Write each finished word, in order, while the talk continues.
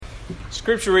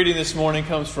Scripture reading this morning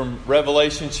comes from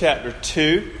Revelation chapter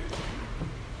 2,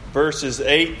 verses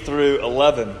 8 through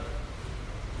 11.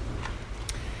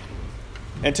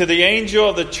 And to the angel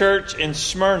of the church in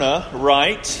Smyrna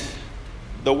write,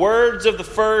 the words of the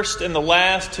first and the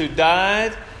last who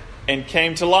died and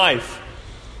came to life.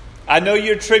 I know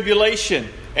your tribulation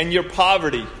and your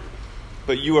poverty,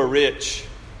 but you are rich.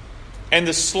 And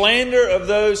the slander of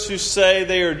those who say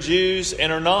they are Jews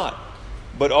and are not,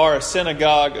 but are a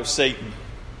synagogue of Satan.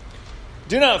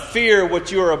 Do not fear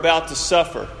what you are about to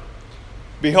suffer.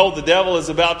 Behold, the devil is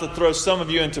about to throw some of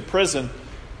you into prison,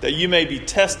 that you may be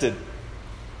tested.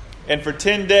 And for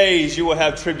 10 days you will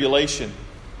have tribulation.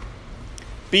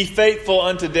 Be faithful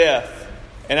unto death,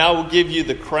 and I will give you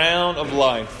the crown of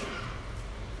life.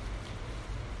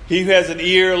 He who has an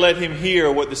ear, let him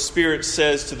hear what the Spirit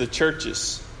says to the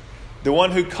churches. The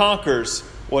one who conquers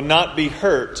will not be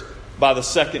hurt by the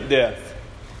second death.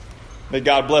 May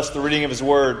God bless the reading of His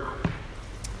Word.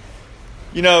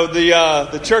 You know,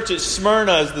 the church at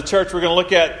Smyrna is the church we're going to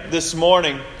look at this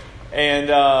morning. And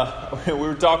we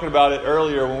were talking about it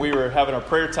earlier when we were having our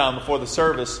prayer time before the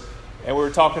service. And we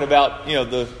were talking about, you know,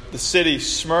 the city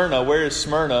Smyrna. Where is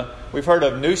Smyrna? We've heard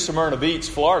of New Smyrna Beach,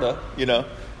 Florida, you know.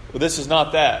 But this is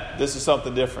not that. This is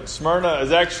something different. Smyrna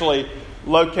is actually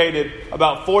located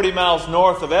about 40 miles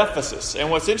north of Ephesus. And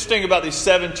what's interesting about these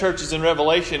 7 churches in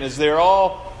Revelation is they're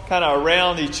all kind of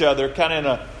around each other, kind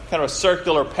of in a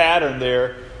circular pattern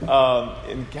there,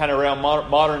 and kind of around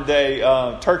modern day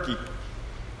Turkey.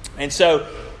 And so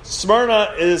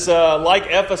Smyrna is like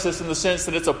Ephesus in the sense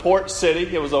that it's a port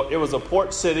city. It was a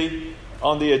port city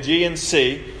on the Aegean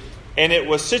Sea, and it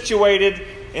was situated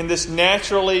in this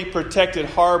naturally protected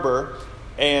harbor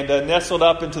and nestled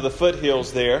up into the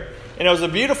foothills there. And it was a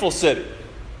beautiful city.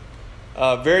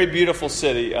 Very beautiful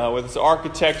city with its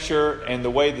architecture and the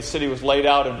way the city was laid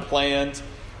out and planned.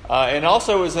 And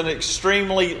also it was an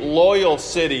extremely loyal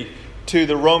city to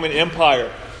the Roman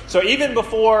Empire. So even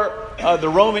before the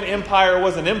Roman Empire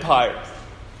was an empire,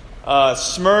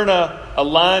 Smyrna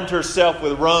aligned herself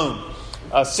with Rome.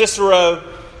 Cicero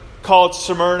called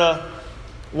Smyrna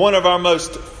one of our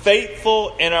most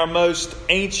faithful and our most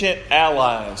ancient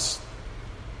allies.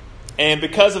 And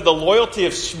because of the loyalty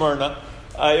of Smyrna,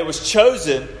 it was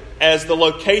chosen as the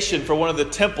location for one of the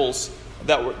temples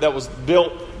that was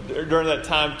built during that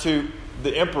time to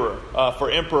the emperor, for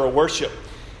emperor worship.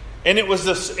 And it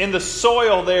was in the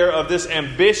soil there of this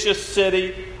ambitious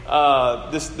city,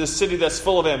 this city that's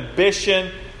full of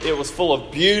ambition. It was full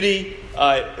of beauty.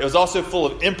 It was also full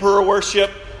of emperor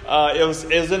worship. It was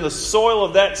in the soil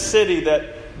of that city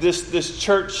that this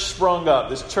church sprung up.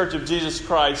 This church of Jesus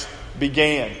Christ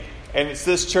began. And it's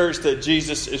this church that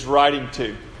Jesus is writing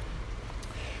to.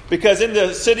 Because in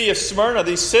the city of Smyrna,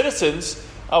 these citizens,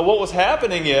 what was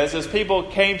happening is, as people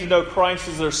came to know Christ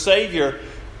as their Savior,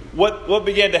 what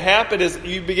began to happen is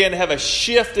you began to have a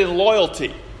shift in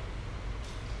loyalty.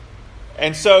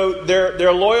 And so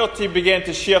their loyalty began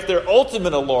to shift, their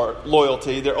ultimate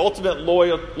loyalty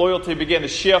began to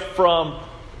shift from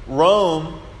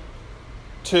Rome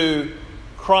to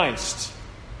Christ.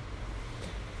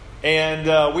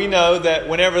 And we know that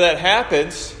whenever that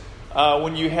happens,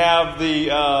 when you have the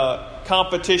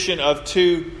competition of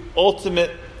two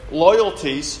ultimate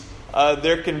loyalties,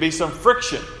 there can be some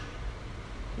friction.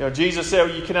 You know, Jesus said,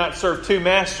 well, you cannot serve 2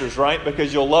 masters, right?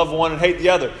 Because you'll love one and hate the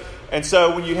other. And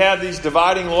so when you have these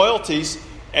dividing loyalties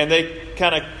and they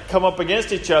kind of come up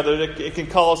against each other, it can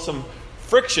cause some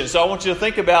friction. So I want you to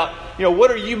think about, you know,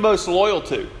 what are you most loyal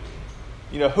to?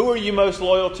 You know, who are you most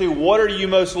loyal to? What are you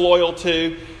most loyal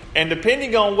to? And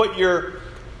depending on what your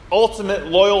ultimate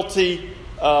loyalty,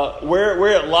 where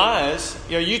it lies,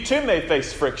 you know, you too may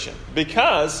face friction.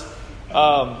 Because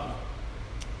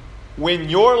when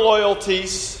your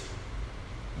loyalties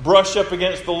brush up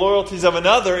against the loyalties of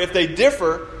another, if they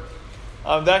differ,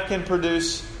 that can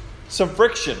produce some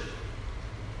friction.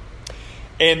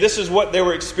 And this is what they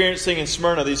were experiencing in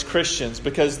Smyrna, these Christians,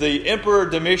 because the Emperor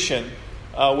Domitian,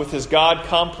 with his God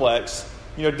complex,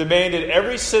 you know, demanded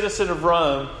every citizen of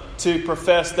Rome to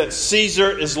profess that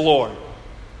Caesar is Lord.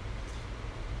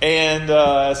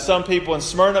 And some people in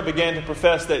Smyrna began to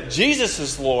profess that Jesus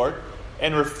is Lord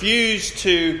and refused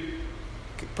to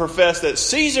profess that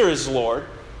Caesar is Lord,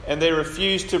 and they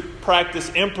refused to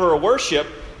practice emperor worship.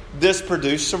 This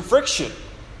produced some friction,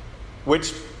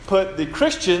 which put the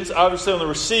Christians obviously on the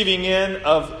receiving end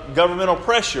of governmental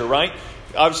pressure, right?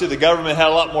 Obviously the government had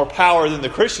a lot more power than the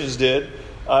Christians did.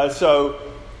 So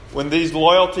when these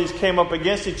loyalties came up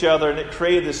against each other and it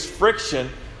created this friction,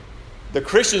 the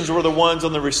Christians were the ones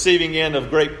on the receiving end of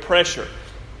great pressure.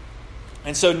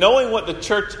 And so knowing what the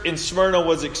church in Smyrna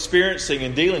was experiencing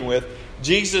and dealing with,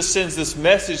 Jesus sends this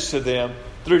message to them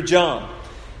through John.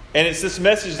 And it's this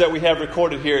message that we have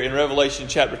recorded here in Revelation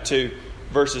chapter 2,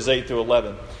 verses 8 through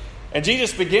 11. And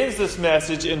Jesus begins this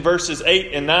message in verses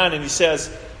 8 and 9, and he says,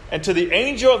 "And to the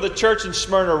angel of the church in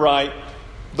Smyrna write,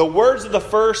 the words of the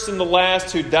first and the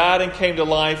last who died and came to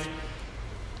life,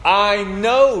 I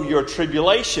know your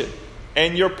tribulation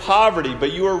and your poverty,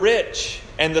 but you are rich,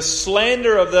 and the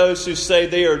slander of those who say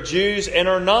they are Jews and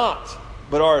are not,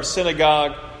 but are a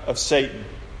synagogue of Satan."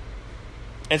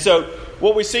 And so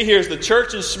what we see here is the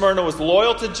church in Smyrna was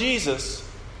loyal to Jesus,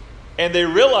 and they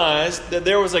realized that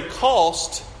there was a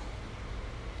cost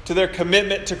to their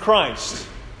commitment to Christ.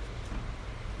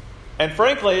 And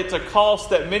frankly, it's a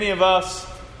cost that many of us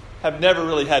have never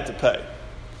really had to pay.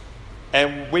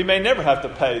 And we may never have to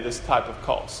pay this type of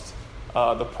cost.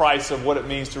 The price of what it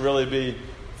means to really be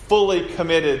fully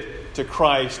committed to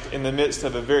Christ in the midst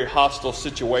of a very hostile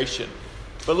situation.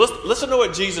 But listen to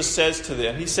what Jesus says to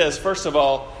them. He says, first of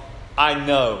all, I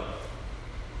know.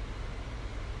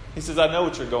 He says, I know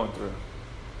what you're going through.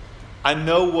 I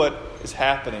know what is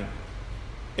happening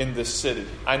in this city.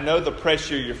 I know the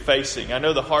pressure you're facing. I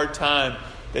know the hard time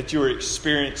that you are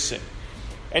experiencing.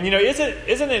 And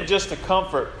isn't it just a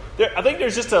comfort? I think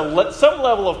there's just some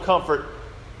level of comfort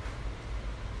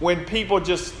when people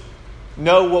just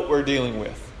know what we're dealing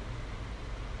with.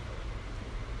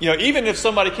 Even if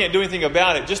somebody can't do anything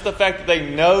about it, just the fact that they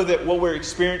know that what we're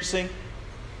experiencing,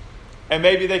 and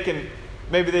maybe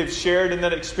they've shared in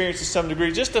that experience to some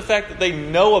degree, just the fact that they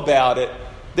know about it,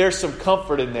 there's some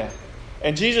comfort in that.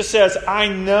 And Jesus says, I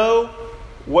know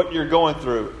what you're going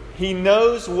through. He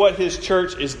knows what his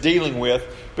church is dealing with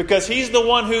because he's the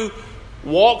one who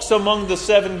walks among the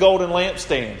 7 golden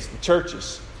lampstands, the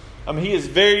churches. He is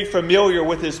very familiar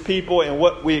with his people and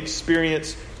what we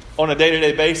experience on a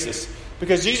day-to-day basis.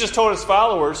 Because Jesus told his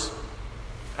followers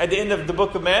at the end of the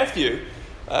book of Matthew,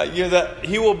 that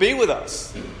he will be with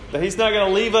us. That he's not going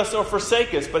to leave us or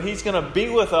forsake us, but he's going to be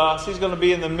with us. He's going to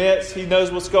be in the midst. He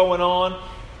knows what's going on.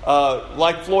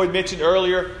 Like Floyd mentioned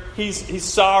earlier, he's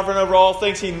sovereign over all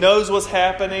things. He knows what's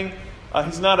happening.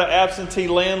 He's not an absentee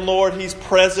landlord. He's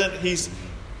present. He's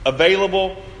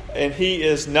available. And he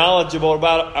is knowledgeable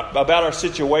about our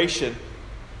situation.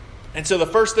 And so the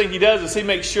first thing he does is he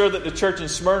makes sure that the church in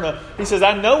Smyrna, he says,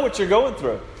 I know what you're going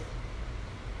through.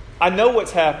 I know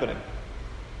what's happening.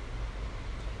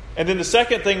 And then the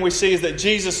second thing we see is that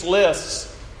Jesus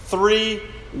lists 3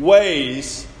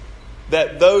 ways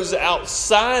that those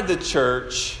outside the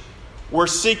church were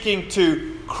seeking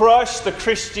to crush the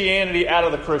Christianity out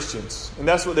of the Christians. And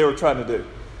that's what they were trying to do.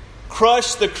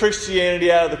 Crush the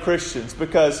Christianity out of the Christians,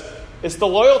 because it's the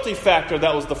loyalty factor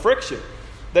that was the friction.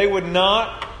 They would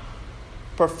not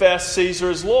profess Caesar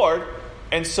as Lord,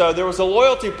 and so there was a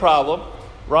loyalty problem,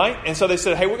 right? And so they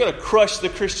said, hey, we're going to crush the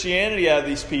Christianity out of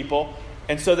these people,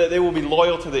 and so that they will be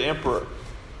loyal to the emperor.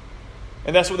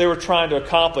 And that's what they were trying to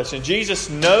accomplish. And Jesus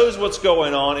knows what's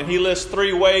going on, and he lists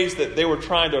 3 ways that they were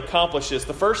trying to accomplish this.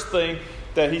 The first thing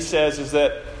that he says is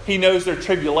that he knows their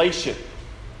tribulation.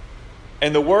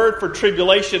 And the word for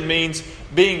tribulation means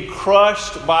being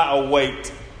crushed by a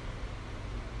weight.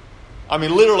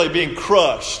 Literally being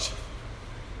crushed.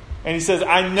 And he says,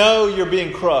 I know you're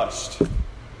being crushed.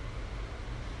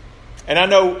 And I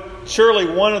know surely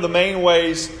one of the main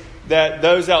ways that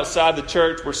those outside the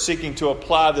church were seeking to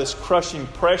apply this crushing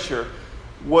pressure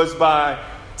was by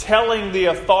telling the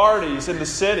authorities in the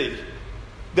city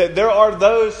that there are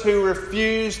those who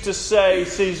refuse to say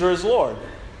Caesar is Lord.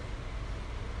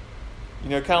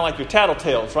 Kind of like your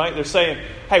tattletales, right? They're saying,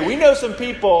 hey, we know some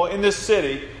people in this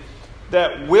city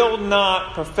that will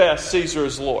not profess Caesar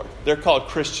as Lord. They're called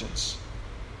Christians.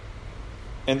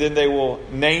 And then they will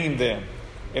name them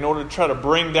in order to try to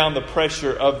bring down the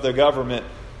pressure of the government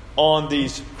on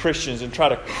these Christians and try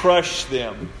to crush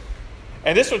them.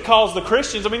 And this would cause the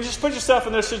Christians, just put yourself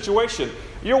in their situation.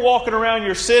 You're walking around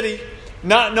your city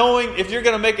not knowing if you're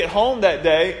going to make it home that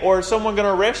day or is someone going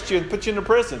to arrest you and put you into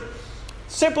prison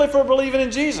simply for believing in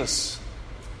Jesus.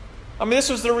 This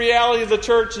was the reality of the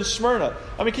church in Smyrna.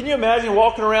 Can you imagine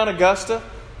walking around Augusta,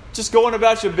 just going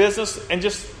about your business and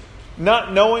just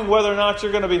not knowing whether or not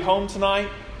you're going to be home tonight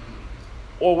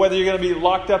or whether you're going to be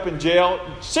locked up in jail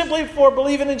simply for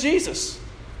believing in Jesus?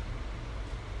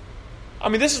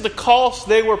 This is the cost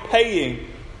they were paying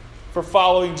for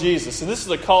following Jesus. And this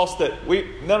is a cost that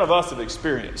none of us have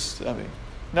experienced.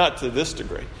 Not to this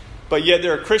degree. But yet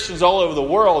there are Christians all over the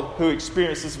world who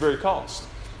experience this very cost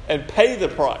and pay the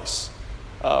price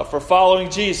for following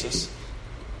Jesus.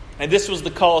 And this was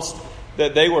the cost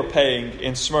that they were paying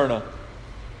in Smyrna.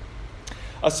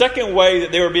 A second way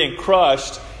that they were being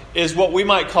crushed is what we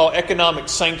might call economic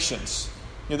sanctions.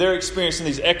 They're experiencing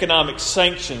these economic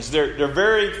sanctions. Their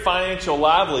very financial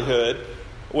livelihood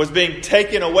was being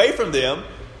taken away from them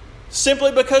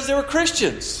simply because they were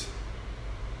Christians.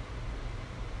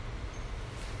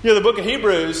 The book of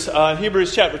Hebrews,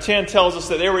 Hebrews chapter 10, tells us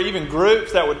that there were even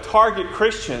groups that would target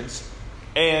Christians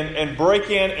and break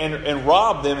in and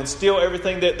rob them and steal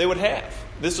everything that they would have.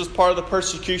 This was part of the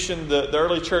persecution the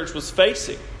early church was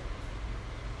facing.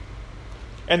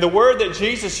 And the word that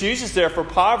Jesus uses there for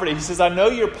poverty, he says, I know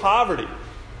your poverty.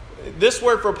 This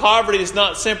word for poverty is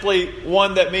not simply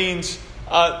one that means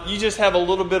you just have a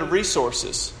little bit of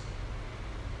resources.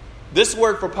 This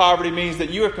word for poverty means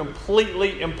that you are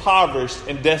completely impoverished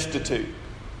and destitute.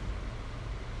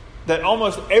 That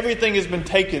almost everything has been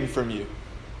taken from you.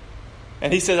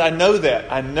 And he says, I know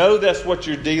that. I know that's what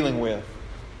you're dealing with.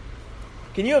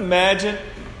 Can you imagine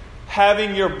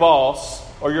having your boss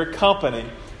or your company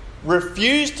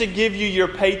refuse to give you your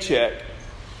paycheck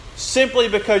simply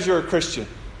because you're a Christian?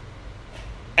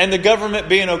 And the government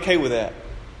being okay with that?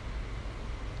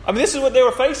 I mean, this is what they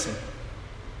were facing.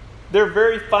 Their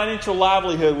very financial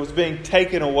livelihood was being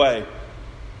taken away.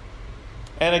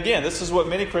 And again, this is what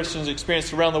many Christians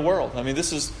experience around the world. I mean,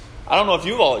 I don't know if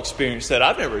you've all experienced that.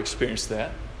 I've never experienced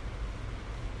that.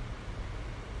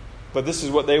 But this is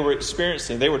what they were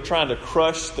experiencing. They were trying to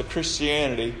crush the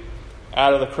Christianity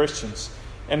out of the Christians.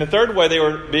 And the third way they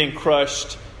were being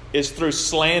crushed is through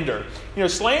slander.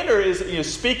 Slander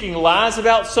is speaking lies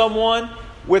about someone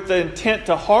with the intent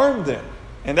to harm them.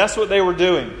 And that's what they were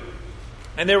doing.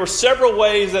 And there were several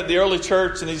ways that the early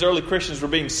church and these early Christians were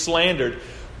being slandered.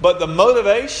 But the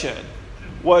motivation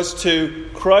was to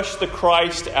crush the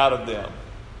Christ out of them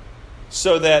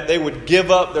so that they would give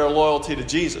up their loyalty to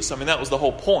Jesus. I mean, that was the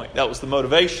whole point. That was the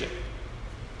motivation.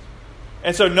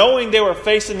 And so knowing they were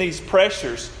facing these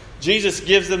pressures, Jesus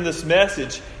gives them this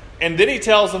message. And then he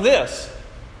tells them this.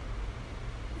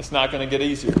 It's not going to get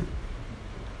easier.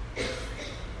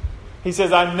 He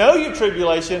says, I know your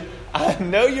tribulation. I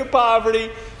know your poverty.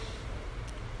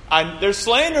 They're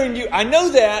slandering you. I know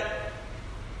that.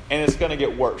 And it's going to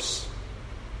get worse.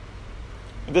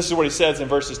 And this is what he says in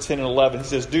verses 10 and 11. He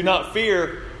says, do not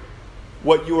fear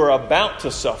what you are about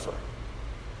to suffer.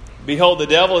 Behold, the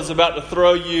devil is about to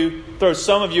throw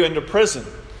some of you into prison,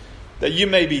 that you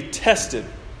may be tested.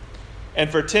 And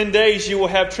for 10 days you will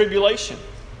have tribulation.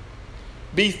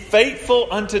 Be faithful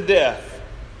unto death,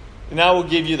 and I will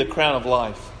give you the crown of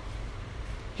life.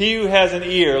 He who has an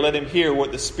ear, let him hear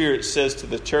what the Spirit says to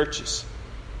the churches.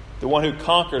 The one who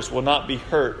conquers will not be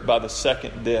hurt by the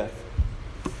second death.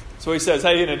 So he says,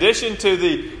 hey, in addition to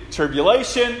the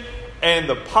tribulation and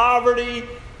the poverty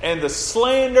and the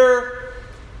slander,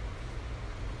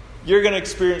 you're going to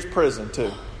experience prison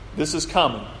too. This is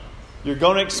coming. You're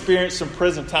going to experience some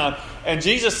prison time. And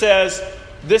Jesus says,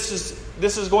 this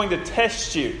is going to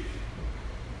test you.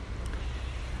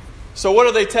 So what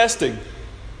are they testing?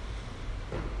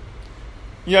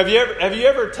 Have you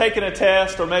ever taken a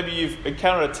test, or maybe you've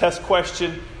encountered a test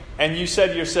question and you said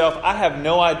to yourself, I have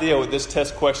no idea what this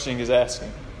test question is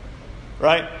asking.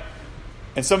 Right?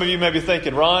 And some of you may be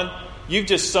thinking, Ron, you've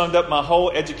just summed up my whole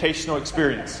educational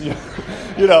experience.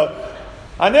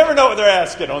 I never know what they're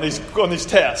asking on these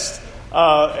tests.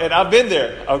 And I've been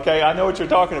there, okay? I know what you're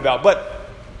talking about.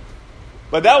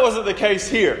 But that wasn't the case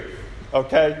here,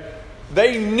 okay?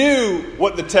 They knew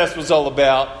what the test was all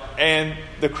about, and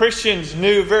the Christians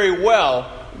knew very well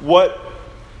what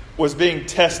was being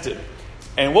tested.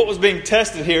 And what was being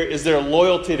tested here is their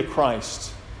loyalty to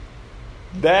Christ.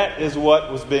 That is what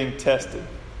was being tested.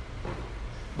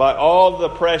 By all the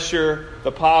pressure,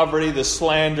 the poverty, the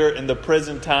slander, and the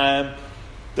prison time,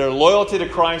 their loyalty to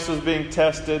Christ was being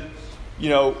tested.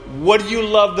 What do you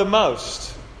love the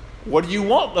most? What do you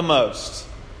want the most?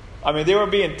 I mean, they were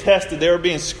being tested. They were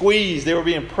being squeezed. They were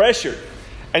being pressured.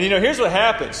 And here's what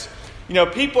happens.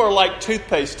 People are like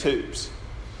toothpaste tubes.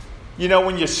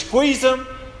 When you squeeze them,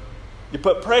 you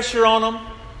put pressure on them,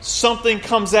 something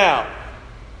comes out.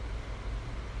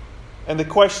 And the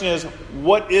question is,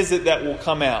 what is it that will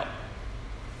come out?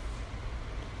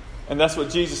 And that's what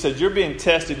Jesus said. You're being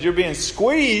tested. You're being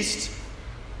squeezed.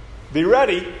 Be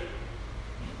ready.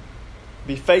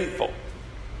 Be faithful.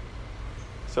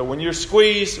 So when you're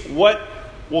squeezed, what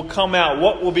will come out?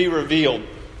 What will be revealed?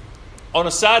 On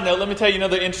a side note, let me tell you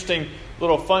another interesting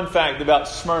little fun fact about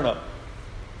Smyrna.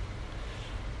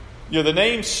 The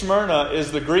name Smyrna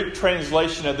is the Greek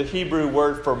translation of the Hebrew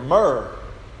word for myrrh.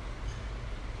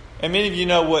 And many of you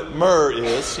know what myrrh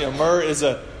is. Myrrh is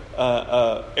a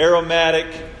aromatic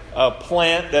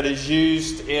plant that is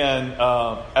used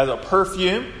as a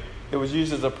perfume. It was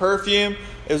used as a perfume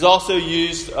It was also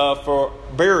used for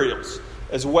burials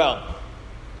as well.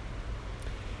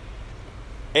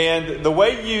 And the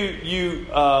way you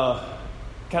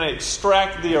kind of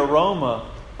extract the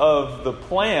aroma of the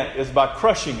plant is by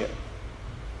crushing it.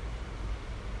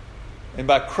 And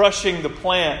by crushing the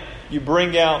plant, you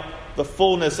bring out the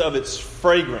fullness of its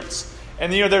fragrance.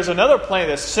 And there's another plant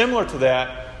that's similar to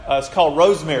that. It's called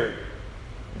rosemary.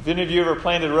 Have any of you ever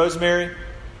planted rosemary?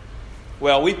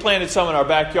 Well, we planted some in our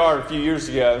backyard a few years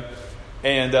ago.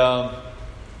 And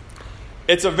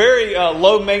it's a very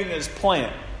low maintenance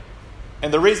plant.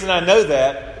 And the reason I know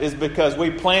that is because we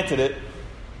planted it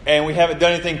and we haven't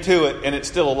done anything to it and it's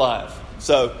still alive.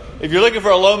 So if you're looking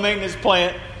for a low maintenance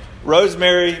plant,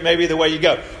 rosemary may be the way you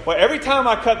go. Well, every time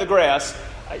I cut the grass,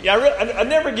 I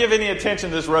never give any attention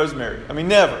to this rosemary. I mean,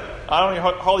 never. I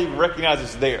don't hardly even recognize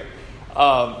it's there.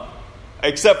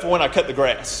 Except for when I cut the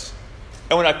grass.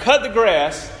 And when I cut the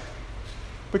grass,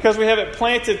 because we have it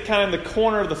planted kind of in the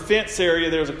corner of the fence area,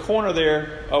 there's a corner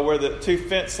there where the two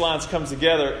fence lines come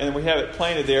together, and we have it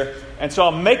planted there. And so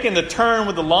I'm making the turn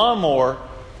with the lawnmower,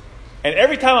 and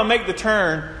every time I make the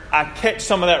turn, I catch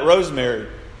some of that rosemary.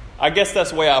 I guess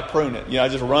that's the way I prune it. I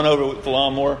just run over it with the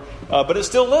lawnmower, but it's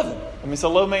still living. I mean, it's a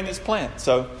low maintenance plant,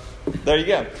 so there you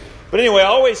go. But anyway, I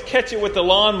always catch it with the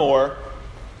lawnmower,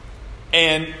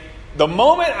 and the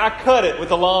moment I cut it with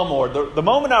the lawnmower, the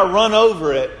moment I run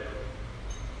over it,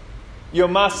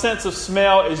 my sense of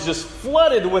smell is just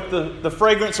flooded with the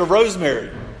fragrance of rosemary.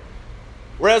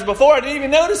 Whereas before, I didn't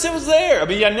even notice it was there. I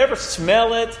mean, I never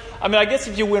smell it. I mean, I guess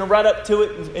if you went right up to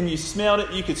it and you smelled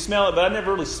it, you could smell it. But I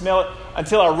never really smell it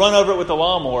until I run over it with the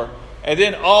lawnmower. And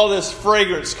then all this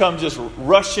fragrance comes just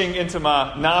rushing into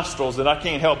my nostrils, and I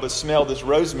can't help but smell this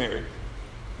rosemary.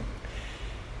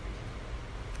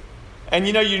 And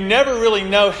you never really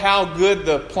know how good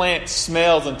the plant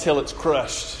smells until it's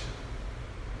crushed.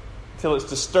 Until it's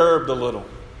disturbed a little.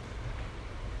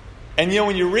 And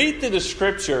when you read through the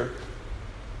Scripture,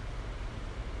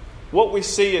 what we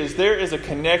see is there is a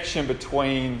connection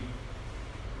between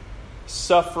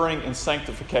suffering and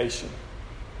sanctification.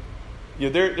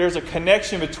 There's a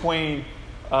connection between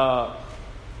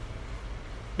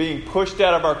being pushed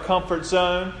out of our comfort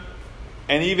zone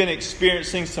and even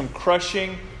experiencing some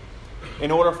crushing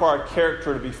in order for our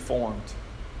character to be formed.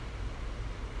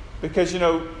 Because,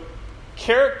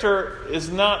 character is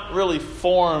not really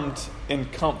formed in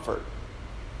comfort.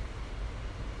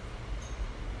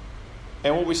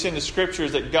 And what we see in the Scripture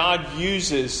is that God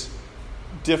uses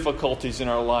difficulties in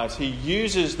our lives. He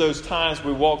uses those times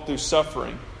we walk through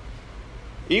suffering.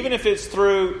 Even if it's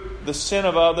through the sin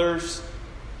of others,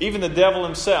 even the devil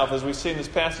himself, as we see in this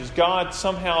passage, God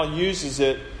somehow uses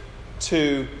it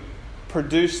to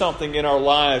produce something in our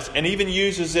lives, and even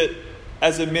uses it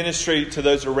as a ministry to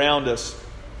those around us.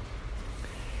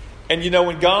 And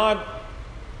when God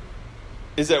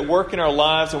is at work in our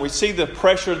lives and we see the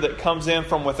pressure that comes in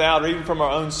from without or even from our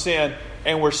own sin,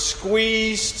 and we're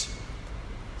squeezed,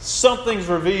 something's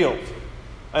revealed.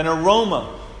 An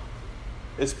aroma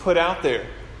is put out there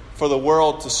for the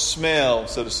world to smell,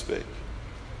 so to speak.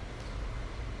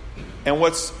 And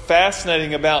what's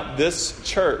fascinating about this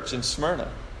church in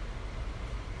Smyrna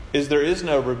is there is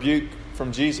no rebuke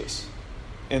from Jesus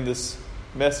in this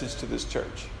message to this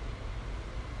church.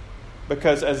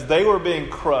 Because as they were being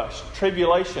crushed,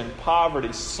 tribulation,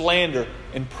 poverty, slander,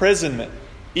 imprisonment,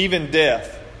 even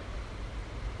death,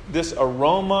 this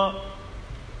aroma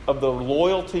of the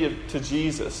loyalty to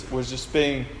Jesus was just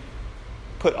being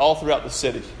put all throughout the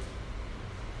city.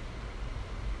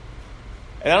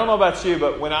 And I don't know about you,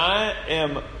 but when I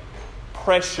am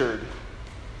pressured,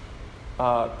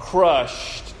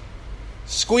 crushed,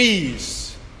 squeezed,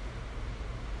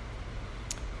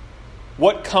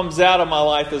 what comes out of my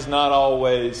life is not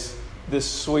always this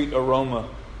sweet aroma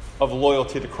of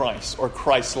loyalty to Christ or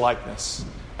Christ-likeness.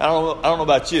 I don't know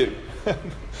about you.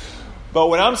 But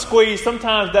when I'm squeezed,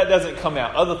 sometimes that doesn't come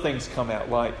out. Other things come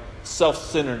out, like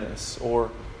self-centeredness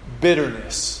or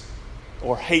bitterness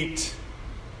or hate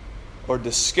or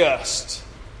disgust.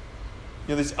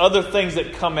 These other things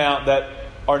that come out that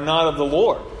are not of the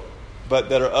Lord, but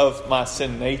that are of my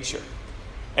sin nature.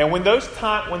 And when those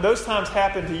times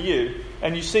happen to you,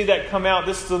 and you see that come out,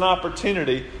 this is an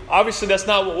opportunity. Obviously, that's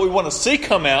not what we want to see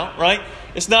come out, right?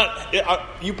 It's not.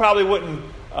 You probably wouldn't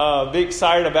be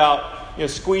excited about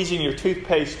squeezing your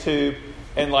toothpaste tube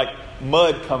and like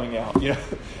mud coming out.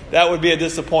 That would be a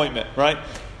disappointment, right?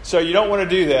 So you don't want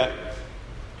to do that.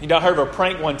 I heard of a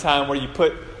prank one time where you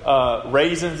put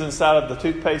raisins inside of the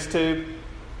toothpaste tube,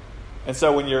 and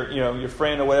so when your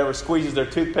friend or whatever squeezes their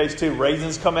toothpaste tube,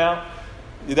 raisins come out.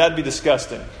 That'd be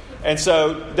disgusting. And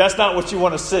so that's not what you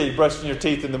want to see, brushing your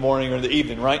teeth in the morning or in the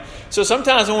evening, right? So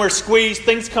sometimes when we're squeezed,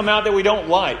 things come out that we don't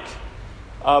like.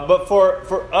 But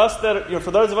for us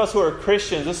for those of us who are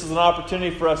Christians, this is an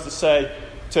opportunity for us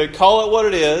to call it what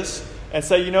it is and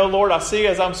say, Lord, I see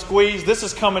as I'm squeezed, this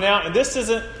is coming out, and this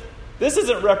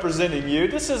isn't representing you.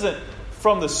 This isn't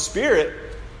from the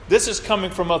Spirit. This is coming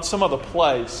from some other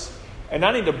place. And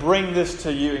I need to bring this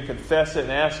to you and confess it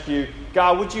and ask you,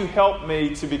 God, would you help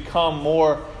me to become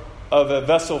more of a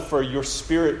vessel for your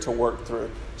Spirit to work through?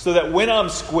 So that when I'm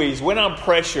squeezed, when I'm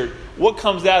pressured, what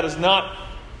comes out is not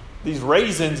these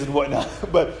raisins and whatnot,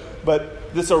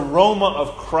 but this aroma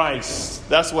of Christ.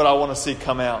 That's what I want to see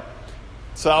come out.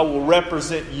 So I will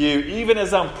represent you even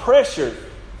as I'm pressured,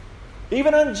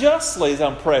 even unjustly as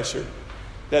I'm pressured,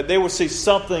 that they will see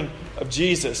something of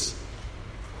Jesus.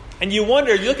 And you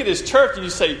wonder, you look at this church and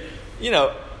you say,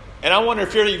 and I wonder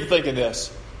if you're even thinking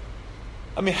this.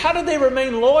 I mean, how did they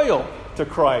remain loyal to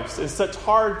Christ in such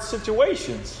hard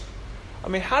situations? I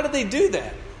mean, how did they do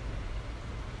that?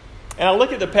 And I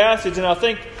look at the passage and I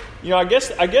think, I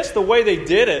guess the way they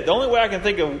did it, the only way I can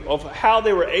think of how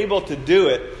they were able to do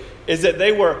it is that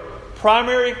they were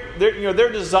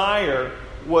their desire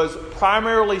was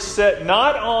primarily set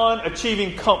not on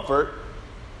achieving comfort,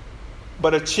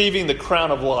 but achieving the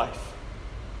crown of life.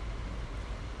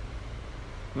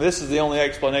 And this is the only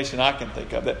explanation I can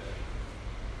think of. That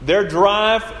their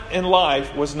drive in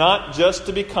life was not just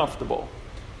to be comfortable,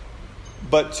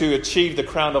 but to achieve the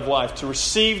crown of life, to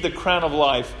receive the crown of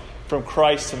life from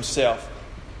Christ himself.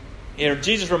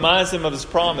 Jesus reminds them of his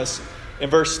promise. In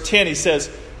verse 10, he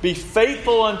says, "Be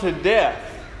faithful unto death,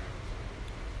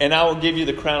 and I will give you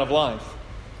the crown of life."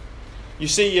 You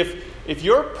see, if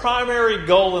your primary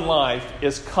goal in life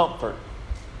is comfort,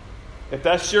 if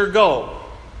that's your goal,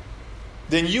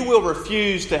 then you will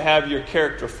refuse to have your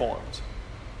character formed.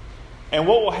 And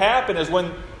what will happen is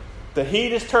when the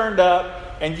heat is turned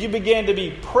up and you begin to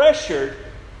be pressured,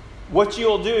 what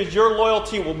you'll do is your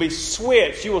loyalty will be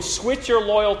switched. You will switch your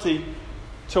loyalty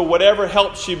to whatever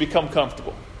helps you become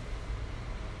comfortable.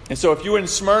 And so if you were in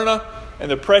Smyrna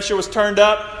and the pressure was turned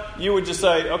up, you would just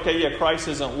say, okay, yeah, Christ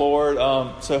isn't Lord.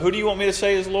 So who do you want me to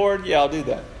say is Lord? Yeah, I'll do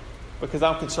that because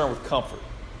I'm concerned with comfort.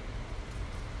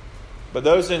 But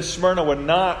those in Smyrna were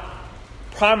not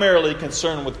primarily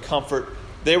concerned with comfort.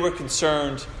 They were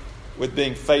concerned with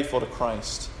being faithful to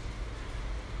Christ.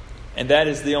 And that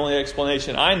is the only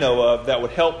explanation I know of that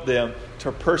would help them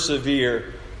to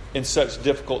persevere in such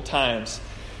difficult times.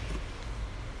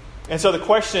 And so the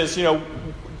question is,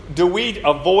 do we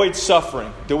avoid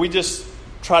suffering? Do we just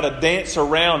try to dance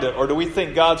around it? Or do we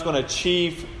think God's going to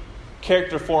achieve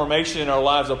character formation in our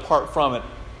lives apart from it?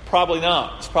 Probably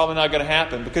not. It's probably not going to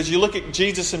happen. Because you look at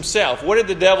Jesus himself. What did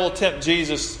the devil tempt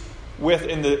Jesus with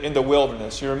in the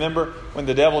wilderness? You remember when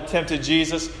the devil tempted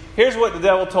Jesus? Here's what the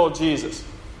devil told Jesus.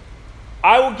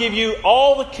 I will give you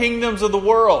all the kingdoms of the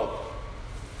world.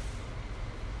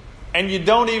 And you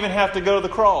don't even have to go to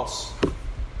the cross.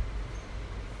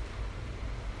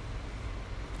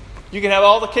 You can have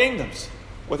all the kingdoms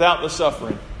without the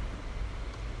suffering.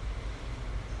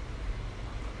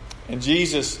 And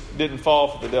Jesus didn't fall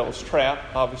for the devil's trap,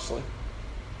 obviously.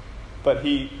 But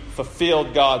he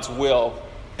fulfilled God's will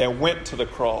and went to the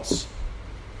cross.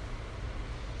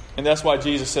 And that's why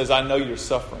Jesus says, I know you're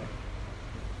suffering.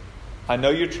 I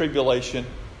know your tribulation.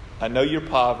 I know your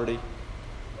poverty.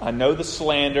 I know the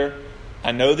slander.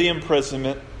 I know the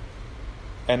imprisonment.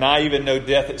 And I even know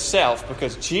death itself,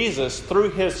 because Jesus,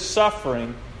 through his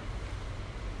suffering,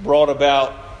 brought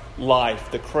about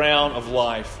life, the crown of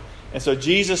life. And so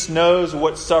Jesus knows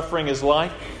what suffering is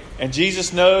like. And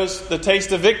Jesus knows the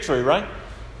taste of victory, right?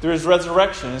 Through his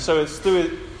resurrection. And so it's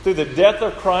through the death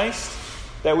of Christ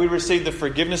that we receive the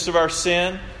forgiveness of our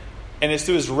sin. And it's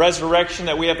through his resurrection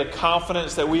that we have the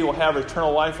confidence that we will have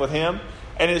eternal life with him.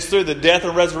 And it's through the death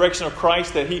and resurrection of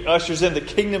Christ that he ushers in the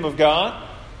kingdom of God.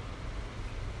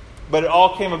 But it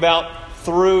all came about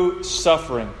through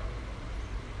suffering.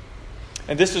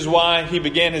 And this is why he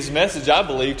began his message, I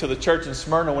believe, to the church in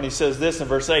Smyrna when he says this in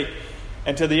verse 8.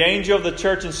 And to the angel of the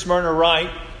church in Smyrna write,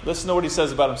 listen to what he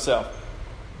says about himself.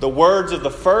 The words of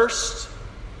the first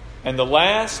and the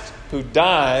last who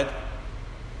died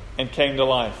and came to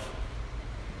life.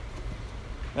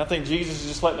 And I think Jesus is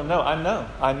just letting them know.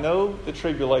 I know the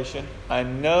tribulation. I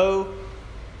know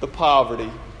the poverty.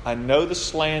 I know the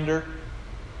slander.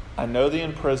 I know the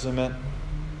imprisonment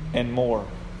and more.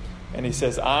 And he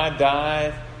says, I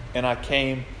died and I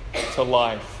came to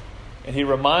life. And he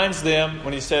reminds them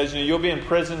when he says, you'll be in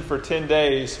prison for 10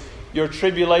 days. Your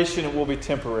tribulation will be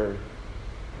temporary.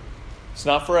 It's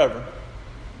not forever.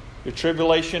 Your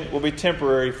tribulation will be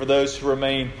temporary for those who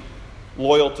remain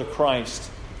loyal to Christ.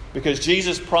 Because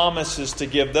Jesus promises to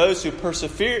give those who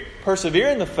persevere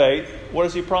in the faith, what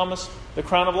does He promise? The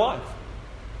crown of life.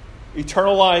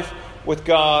 Eternal life with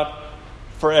God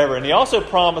forever. And He also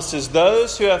promises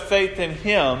those who have faith in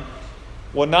Him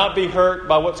will not be hurt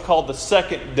by what's called the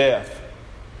second death.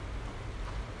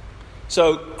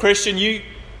 So, Christian, you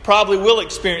probably will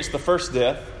experience the first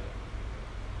death,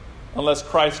 unless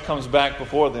Christ comes back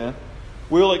before then.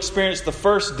 We will experience the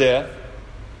first death,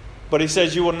 but He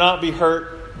says you will not be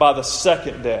hurt by the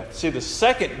second death. See, the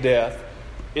second death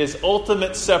is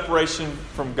ultimate separation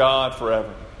from God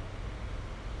forever.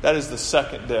 That is the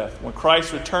second death. When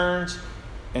Christ returns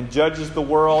and judges the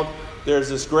world, there's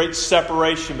this great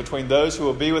separation between those who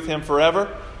will be with Him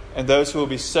forever and those who will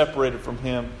be separated from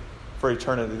Him for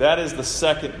eternity. That is the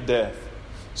second death.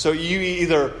 So you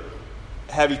either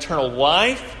have eternal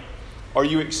life or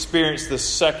you experience the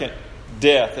second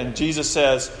death. And Jesus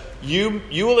says, you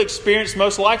will experience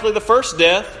most likely the first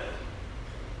death,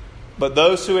 but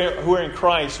those who are in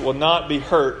Christ will not be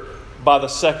hurt by the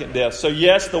second death. So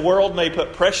yes, the world may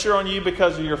put pressure on you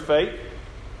because of your faith.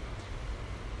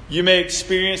 You may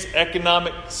experience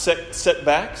economic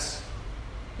setbacks.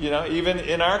 Even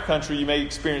in our country, you may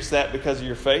experience that because of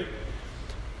your faith.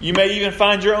 You may even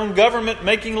find your own government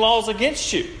making laws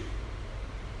against you.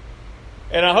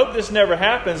 And I hope this never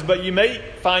happens, but you may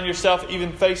find yourself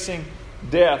even facing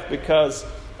death because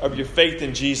of your faith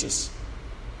in Jesus.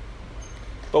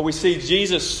 But we see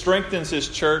Jesus strengthens His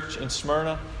church in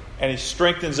Smyrna, and He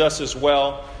strengthens us as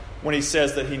well when He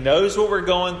says that He knows what we're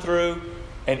going through,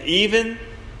 and even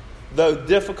though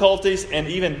difficulties and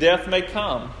even death may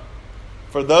come,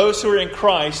 for those who are in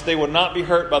Christ, they will not be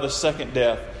hurt by the second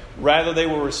death. Rather, they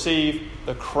will receive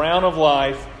the crown of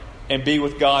life and be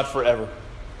with God forever.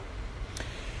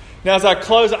 Now, as I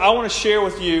close, I want to share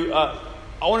with you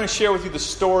the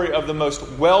story of the most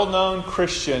well-known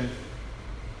Christian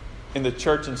in the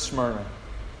church in Smyrna.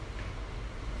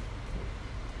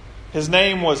 His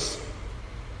name was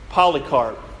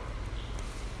Polycarp,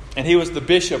 and he was the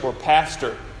bishop or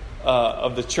pastor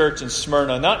of the church in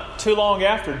Smyrna. Not too long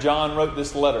after John wrote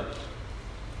this letter.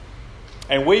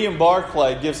 And William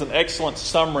Barclay gives an excellent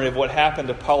summary of what happened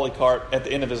to Polycarp at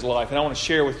the end of his life. And I want to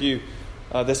share with you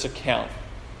this account.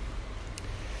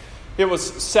 It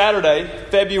was Saturday,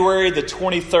 February the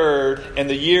 23rd, and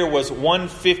the year was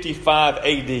 155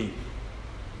 AD.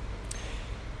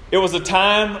 It was the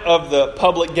time of the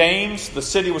public games. The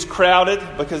city was crowded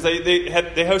because they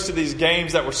hosted these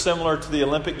games that were similar to the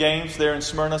Olympic Games there in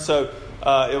Smyrna. So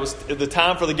it was the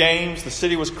time for the games. The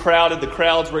city was crowded. The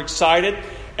crowds were excited.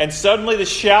 And suddenly the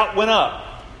shout went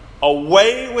up,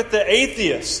 "Away with the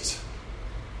atheist!"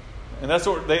 And that's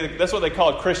what they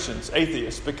called Christians,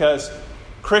 atheists, because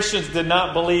Christians did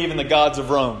not believe in the gods of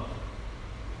Rome.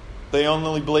 They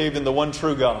only believed in the one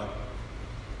true God.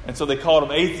 And so they called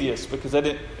them atheists because they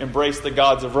didn't embrace the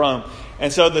gods of Rome.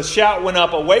 And so the shout went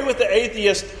up, "Away with the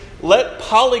atheist, let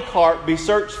Polycarp be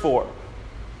searched for."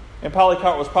 And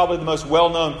Polycarp was probably the most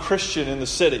well-known Christian in the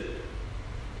city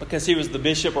because he was the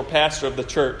bishop or pastor of the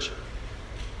church.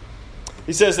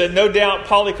 He says that no doubt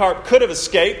Polycarp could have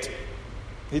escaped.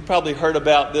 He'd probably heard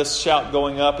about this shout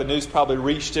going up and news probably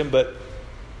reached him, but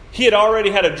he had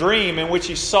already had a dream in which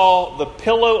he saw the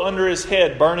pillow under his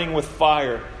head burning with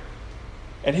fire.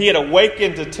 And he had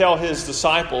awakened to tell his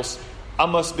disciples, "I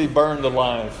must be burned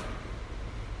alive."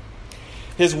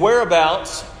 His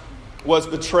whereabouts was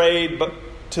betrayed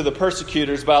to the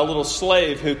persecutors by a little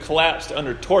slave who collapsed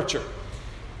under torture.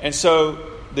 And so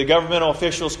the governmental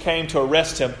officials came to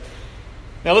arrest him.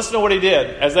 Now listen to what he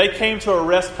did. As they came to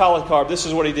arrest Polycarp, this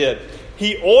is what he did.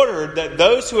 He ordered that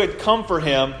those who had come for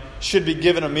him should be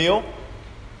given a meal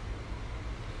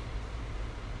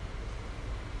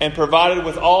and provided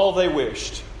with all they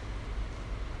wished.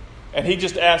 And he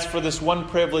just asked for this one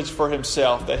privilege for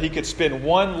himself, that he could spend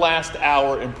one last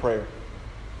hour in prayer.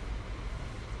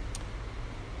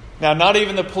 Now, not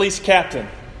even the police captain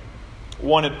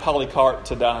wanted Polycarp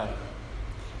to die.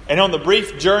 And on the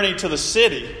brief journey to the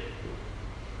city,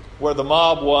 where the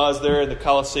mob was there in the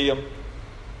Colosseum,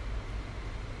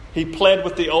 he pled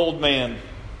with the old man.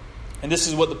 And this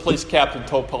is what the police captain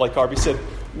told Polycarp. He said,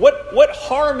 What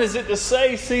harm is it to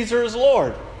say Caesar is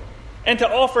Lord and to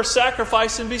offer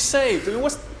sacrifice and be saved? I mean,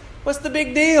 what's the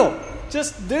big deal?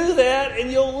 Just do that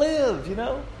and you'll live, you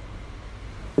know.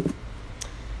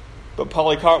 But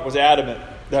Polycarp was adamant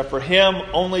that for him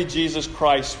only Jesus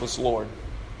Christ was Lord.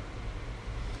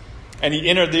 And he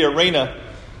entered the arena,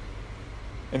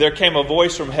 and there came a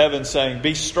voice from heaven saying,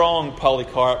 "Be strong,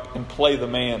 Polycarp, and play the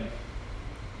man."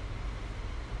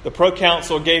 The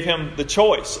proconsul gave him the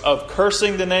choice of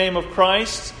cursing the name of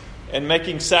Christ and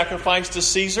making sacrifice to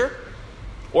Caesar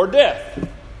or death?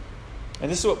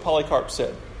 And this is what Polycarp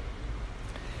said.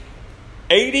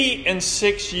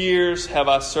 86 years have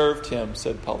I served him,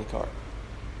 said Polycarp,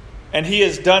 and he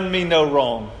has done me no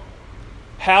wrong.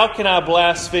 How can I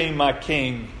blaspheme my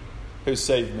king who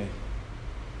saved me?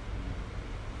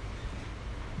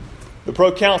 The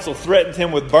proconsul threatened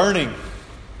him with burning,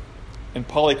 and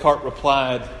Polycarp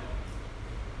replied,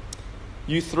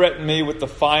 you threaten me with the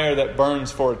fire that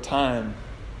burns for a time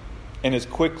and is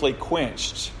quickly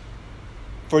quenched.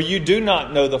 For you do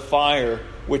not know the fire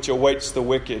which awaits the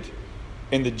wicked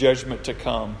in the judgment to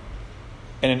come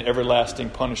and in everlasting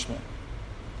punishment.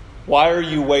 Why are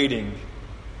you waiting?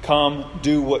 Come,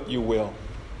 do what you will.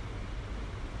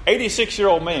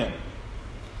 86-year-old man.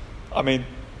 I mean,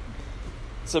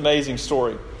 it's an amazing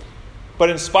story. But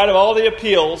in spite of all the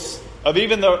appeals of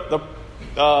even the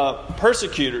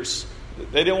persecutors,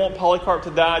 they didn't want Polycarp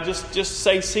to die. Just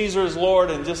say Caesar is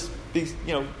Lord and just be,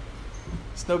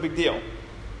 it's no big deal.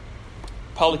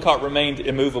 Polycarp remained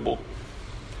immovable.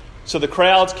 So the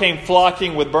crowds came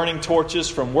flocking with burning torches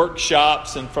from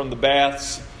workshops and from the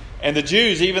baths. And the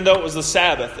Jews, even though it was the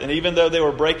Sabbath, and even though they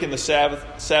were breaking the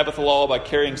Sabbath law by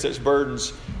carrying such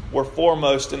burdens, were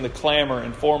foremost in the clamor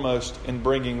and foremost in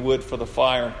bringing wood for the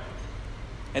fire.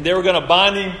 And they were going to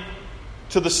bind him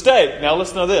to the stake. Now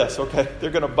listen to this, okay?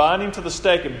 They're going to bind him to the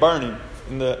stake and burn him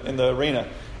in the arena.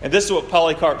 And this is what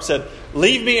Polycarp said.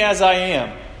 Leave me as I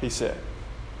am, he said.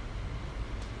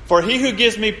 For he who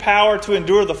gives me power to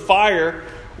endure the fire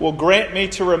will grant me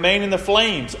to remain in the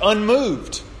flames,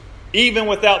 unmoved, even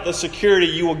without the security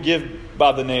you will give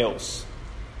by the nails.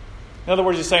 In other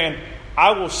words, he's saying,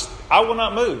 I will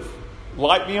not move.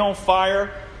 Light me on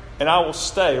fire, and I will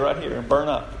stay right here and burn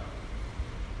up.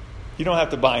 You don't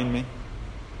have to bind me.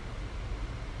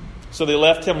 So they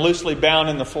left him loosely bound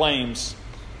in the flames.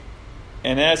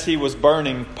 And as he was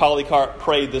burning, Polycarp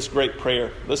prayed this great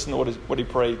prayer. Listen to what he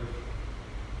prayed.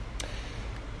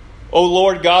 O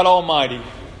Lord God Almighty,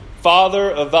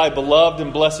 Father of thy beloved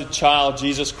and blessed child,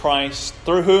 Jesus Christ,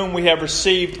 through whom we have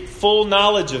received full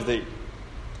knowledge of thee,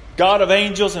 God of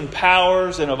angels and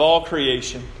powers and of all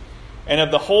creation, and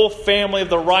of the whole family of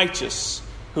the righteous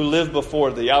who live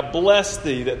before thee, I bless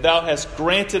thee that thou hast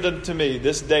granted unto me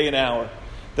this day and hour,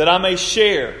 that I may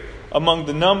share among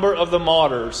the number of the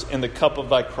martyrs in the cup of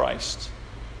thy Christ,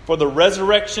 for the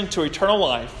resurrection to eternal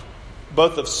life,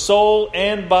 both of soul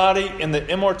and body in the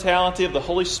immortality of the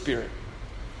Holy Spirit.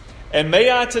 And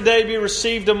may I today be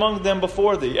received among them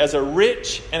before thee as a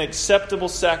rich and acceptable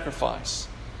sacrifice,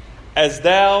 as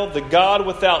thou, the God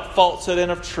without falsehood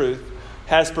and of truth,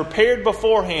 hast prepared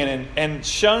beforehand and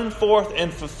shown forth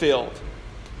and fulfilled.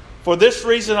 For this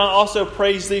reason I also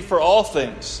praise thee for all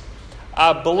things.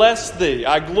 I bless thee,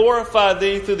 I glorify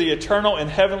thee through the eternal and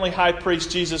heavenly high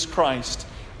priest Jesus Christ,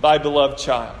 thy beloved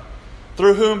child,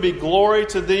 through whom be glory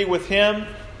to thee with him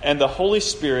and the Holy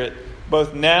Spirit,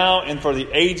 both now and for the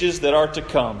ages that are to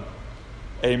come.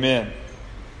 Amen.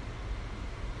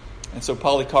 And so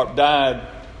Polycarp died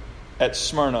at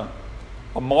Smyrna,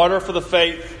 a martyr for the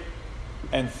faith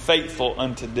and faithful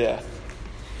unto death.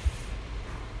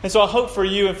 And so I hope for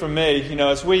you and for me,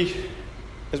 as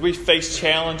we face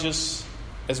challenges,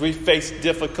 as we face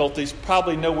difficulties,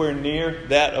 probably nowhere near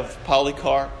that of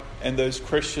Polycarp and those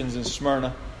Christians in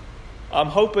Smyrna, I'm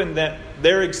hoping that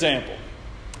their example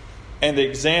and the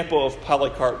example of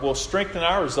Polycarp will strengthen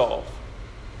our resolve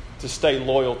to stay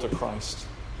loyal to Christ.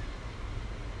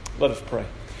 Let us pray.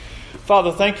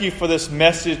 Father, thank you for this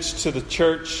message to the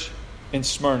church in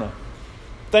Smyrna.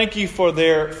 Thank you for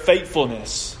their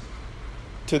faithfulness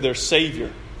to their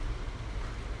Savior.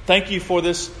 Thank you for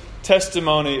this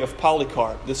testimony of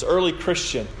Polycarp, this early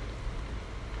Christian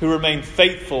who remained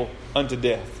faithful unto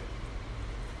death.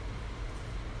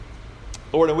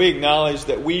 Lord, and we acknowledge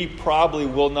that we probably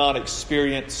will not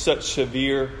experience such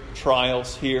severe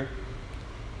trials here.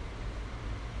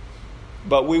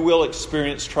 But we will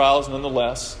experience trials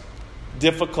nonetheless,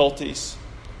 difficulties,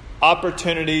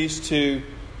 opportunities to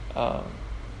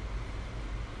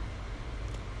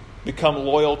become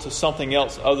loyal to something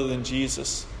else other than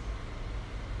Jesus.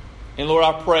 And Lord,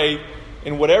 I pray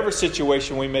in whatever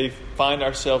situation we may find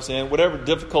ourselves in, whatever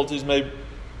difficulties may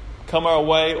come our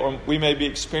way or we may be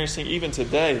experiencing even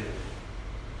today,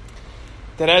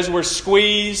 that as we're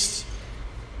squeezed,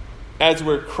 as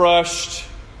we're crushed,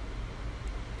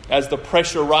 as the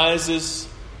pressure rises,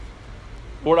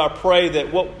 Lord, I pray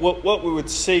that what we would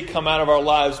see come out of our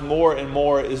lives more and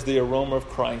more is the aroma of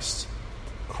Christ,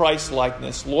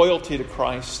 Christ-likeness, loyalty to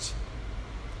Christ.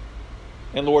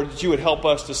 And Lord, that you would help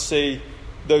us to see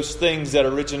those things that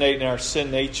originate in our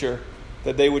sin nature,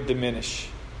 that they would diminish,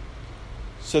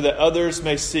 so that others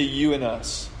may see you in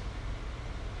us.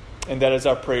 And that is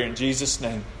our prayer in Jesus'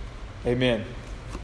 name. Amen.